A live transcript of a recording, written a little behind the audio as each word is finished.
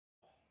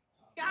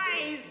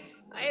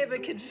Guys, I have a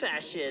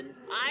confession.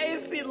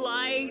 I've been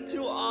lying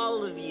to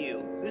all of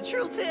you. The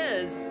truth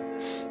is,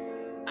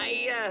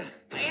 I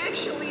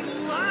actually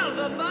love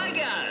Among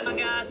Us.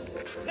 Among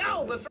Us.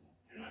 No, but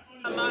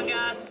Among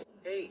Us.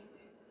 Hey,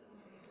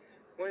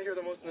 want to hear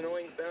the most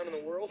annoying sound in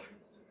the world?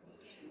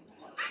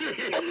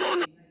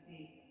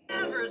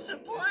 Never to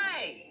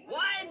play.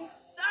 One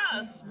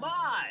sus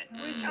mod,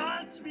 which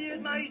haunts me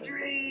in my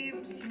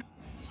dreams.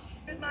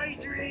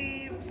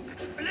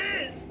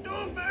 Please, do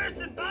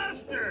first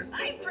imposter.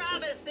 I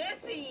promise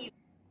it's easy.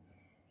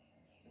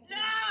 No!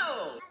 I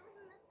was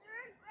in the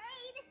 3rd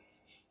grade.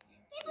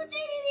 People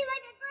treated me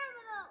like a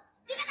criminal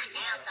because I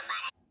killed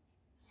somebody.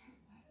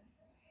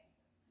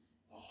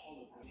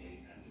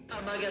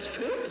 Among Us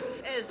poop?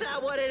 Is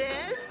that what it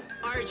is?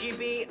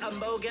 RGB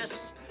Among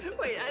Us.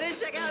 Wait, I didn't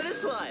check out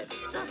this one.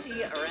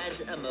 Sussy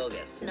Red Among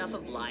Us. Enough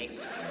of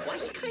life. Why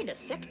he kinda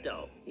thick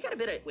though? He got a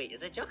bit of, wait,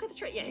 is it junk in the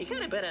trunk? Yeah, he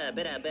got a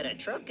bit of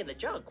trunk in the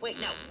junk. Wait,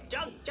 no,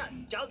 junk.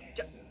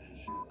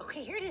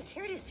 Okay, here it is.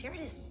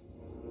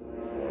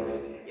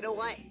 You know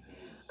what?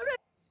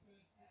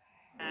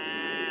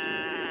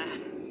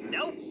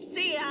 Nope,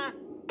 see ya.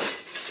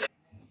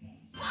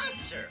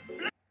 Imposter.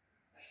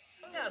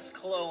 Among Us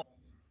clone.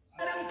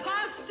 An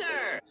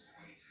imposter.